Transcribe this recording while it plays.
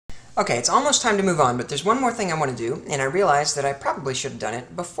Okay, it's almost time to move on, but there's one more thing I want to do, and I realized that I probably should have done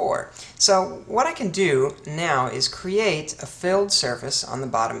it before. So what I can do now is create a filled surface on the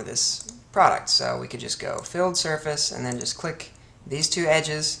bottom of this product. So we could just go filled surface and then just click these two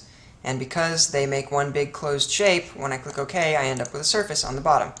edges, and because they make one big closed shape, when I click OK, I end up with a surface on the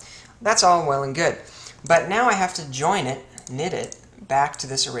bottom. That's all well and good. But now I have to join it, knit it, back to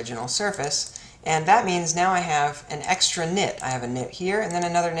this original surface. And that means now I have an extra knit. I have a knit here and then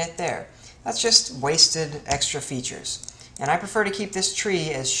another knit there. That's just wasted extra features. And I prefer to keep this tree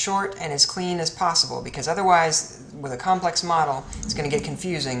as short and as clean as possible, because otherwise, with a complex model, it's going to get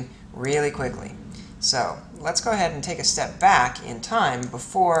confusing really quickly. So let's go ahead and take a step back in time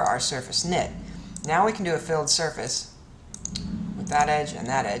before our surface knit. Now we can do a filled surface with that edge,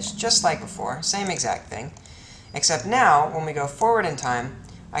 just like before, same exact thing. Except now, when we go forward in time,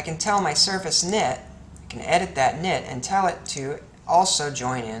 I can tell my surface knit, I can edit that knit and tell it to also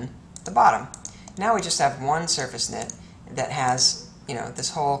join in the bottom. Now we just have one surface knit that has,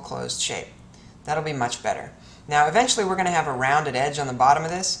 this whole closed shape. That'll be much better. Now eventually we're going to have a rounded edge on the bottom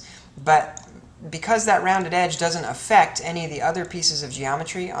of this, but because that rounded edge doesn't affect any of the other pieces of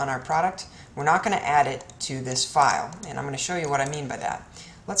geometry on our product, we're not going to add it to this file. And I'm going to show you what I mean by that.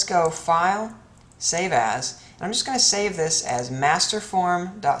 Let's go File, Save As. I'm just going to save this as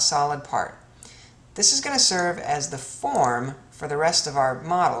masterform.solidPart. This is going to serve as the form for the rest of our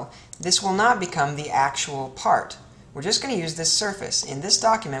model. This will not become the actual part. We're just going to use this surface. In this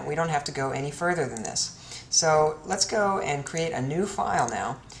document, we don't have to go any further than this. So let's go and create a new file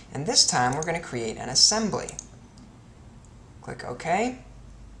now. And this time, we're going to create an assembly. Click OK.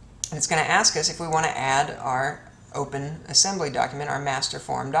 And it's going to ask us if we want to add our open assembly document, our master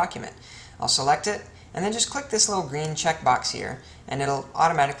form document. I'll select it. And then just click this little green checkbox here, and it'll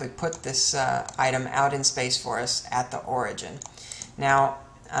automatically put this item out in space for us at the origin. Now,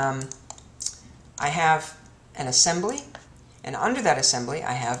 I have an assembly, and under that assembly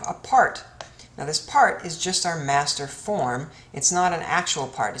I have a part. Now this part is just our master form. It's not an actual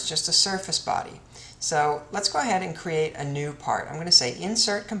part, it's just a surface body. So let's go ahead and create a new part. I'm going to say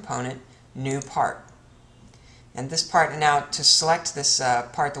Insert Component, New Part. And this part, now to select this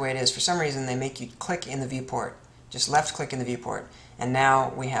part the way it is, for some reason they make you click in the viewport. Just left click in the viewport. And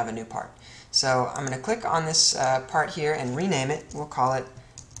now we have a new part. So I'm going to click on this part here and rename it. We'll call it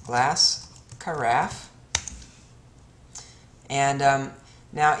Glass Carafe. And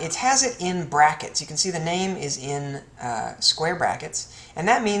now it has it in brackets. You can see the name is in square brackets. And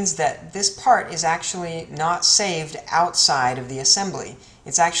that means that this part is actually not saved outside of the assembly.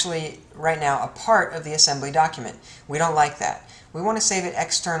 It's actually, right now, a part of the assembly document. We don't like that. We want to save it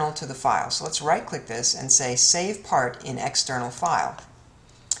external to the file. So let's right-click this and say Save Part in External File.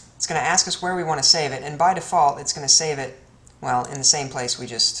 It's going to ask us where we want to save it, and by default, it's going to save it, well, in the same place we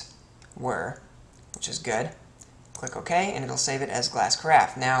just were, which is good. Click OK, and it'll save it as Glass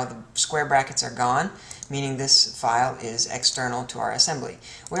Carafe. Now the square brackets are gone, meaning this file is external to our assembly.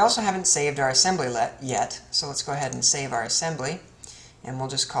 We also haven't saved our assembly yet, so let's go ahead and save our assembly. And we'll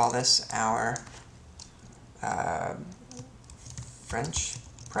just call this our French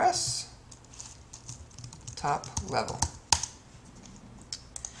press top level.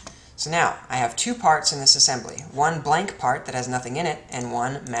 So now I have two parts in this assembly. One blank part that has nothing in it, and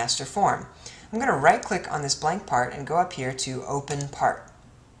one master form. I'm going to right-click on this blank part and go up here to Open Part.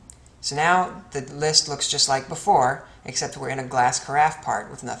 So now the list looks just like before, except we're in a glass carafe part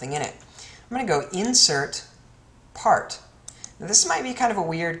with nothing in it. I'm going to go Insert Part. Now, this might be kind of a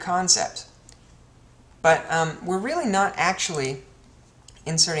weird concept, but we're really not actually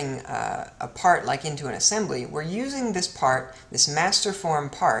inserting a part like into an assembly. We're using this part, this master form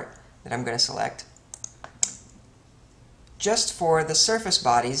part that I'm going to select, just for the surface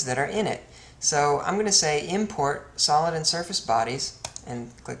bodies that are in it. So I'm going to say Import Solid and Surface Bodies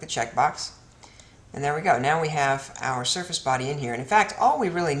and click the checkbox. And there we go. Now we have our surface body in here. And in fact, all we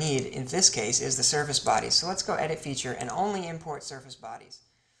really need in this case is the surface body. So let's go Edit Feature and only import surface bodies.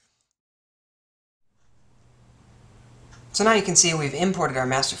 So now you can see we've imported our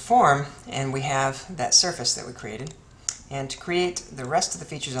master form, and we have that surface that we created. And to create the rest of the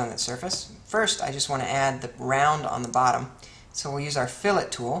features on that surface, first I just want to add the round on the bottom. So we'll use our Fillet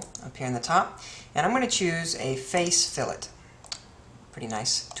tool up here in the top. And I'm going to choose a Face Fillet. Pretty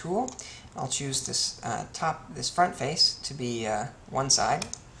nice tool. I'll choose this this front face to be one side.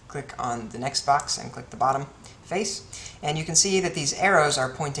 Click on the next box and click the bottom face. And you can see that these arrows are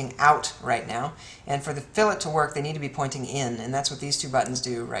pointing out right now. And for the fillet to work, they need to be pointing in. And that's what these two buttons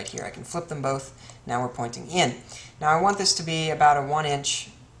do right here. I can flip them both. Now we're pointing in. Now I want this to be about a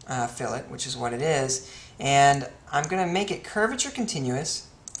 1-inch fillet, which is what it is. And I'm going to make it curvature continuous.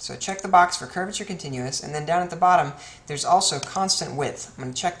 So check the box for curvature continuous, and then down at the bottom there's also constant width. I'm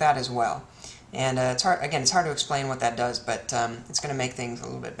going to check that as well. And it's hard to explain what that does, but it's going to make things a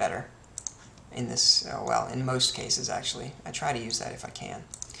little bit better in this, well, in most cases actually. I try to use that if I can.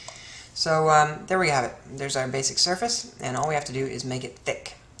 So there we have it. There's our basic surface, and all we have to do is make it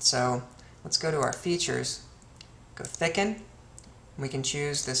thick. So let's go to our features, go thicken. We can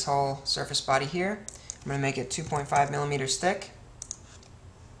choose this whole surface body here. I'm going to make it 2.5 millimeters thick.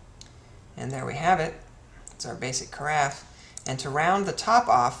 And there we have it. It's our basic carafe. And to round the top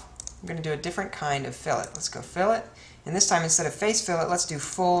off, I'm going to do a different kind of fillet. Let's go fillet. And this time, instead of face fillet, let's do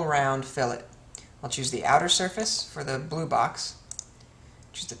full round fillet. I'll choose the outer surface for the blue box,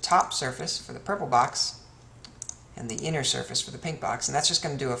 choose the top surface for the purple box, and the inner surface for the pink box. And that's just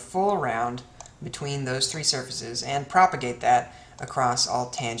going to do a full round between those three surfaces and propagate that across all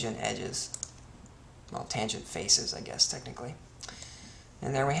tangent edges. Well, tangent faces, I guess, technically.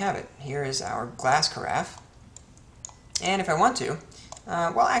 And there we have it. Here is our glass carafe. And if I want to,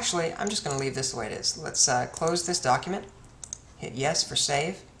 well, actually, I'm just going to leave this the way it is. Let's close this document, hit yes for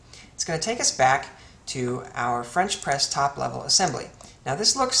save. It's going to take us back to our French press top-level assembly. Now,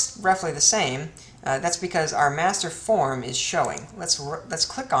 this looks roughly the same. That's because our master form is showing. Let's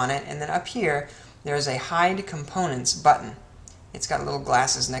click on it, and then up here, there's a Hide Components button. It's got little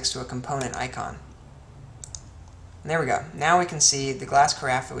glasses next to a component icon. And there we go. Now we can see the glass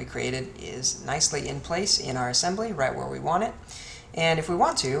carafe that we created is nicely in place in our assembly, right where we want it. And if we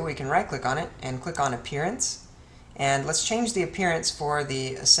want to, we can right-click on it and click on Appearance. And let's change the appearance for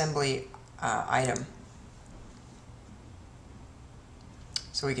the assembly item.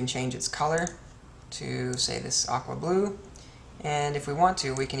 So we can change its color to, say, this aqua blue. And if we want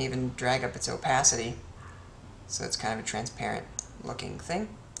to, we can even drag up its opacity so it's kind of a transparent looking thing.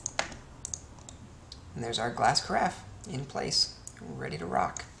 And there's our glass carafe in place, ready to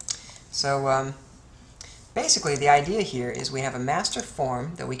rock. So basically the idea here is we have a master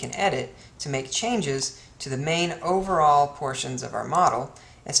form that we can edit to make changes to the main overall portions of our model,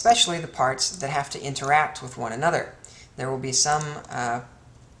 especially the parts that have to interact with one another. There will be some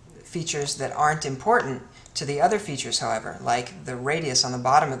features that aren't important to the other features, however, like the radius on the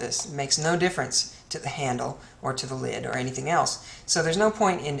bottom of this makes no difference to the handle or to the lid or anything else. So there's no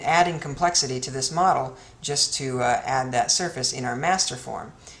point in adding complexity to this model just to add that surface in our master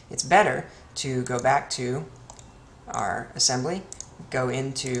form. It's better to go back to our assembly, go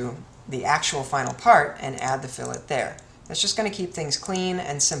into the actual final part, and add the fillet there. That's just going to keep things clean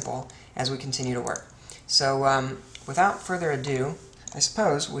and simple as we continue to work. So without further ado, I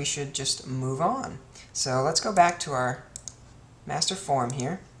suppose we should just move on. So let's go back to our master form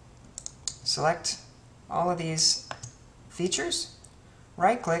here. Select all of these features,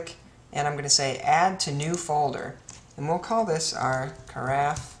 right-click, and I'm going to say Add to New Folder. And we'll call this our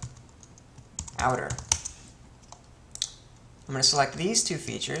carafe outer. I'm going to select these two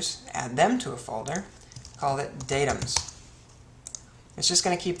features, add them to a folder, call it Datums. It's just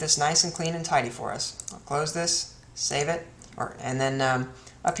going to keep this nice and clean and tidy for us. I'll close this, save it, and then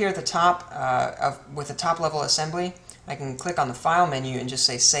up here at the top, with the top-level assembly, I can click on the File menu and just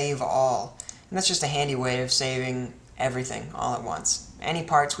say Save All. And that's just a handy way of saving everything all at once. Any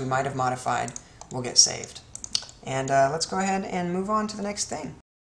parts we might have modified will get saved. And let's go ahead and move on to the next thing.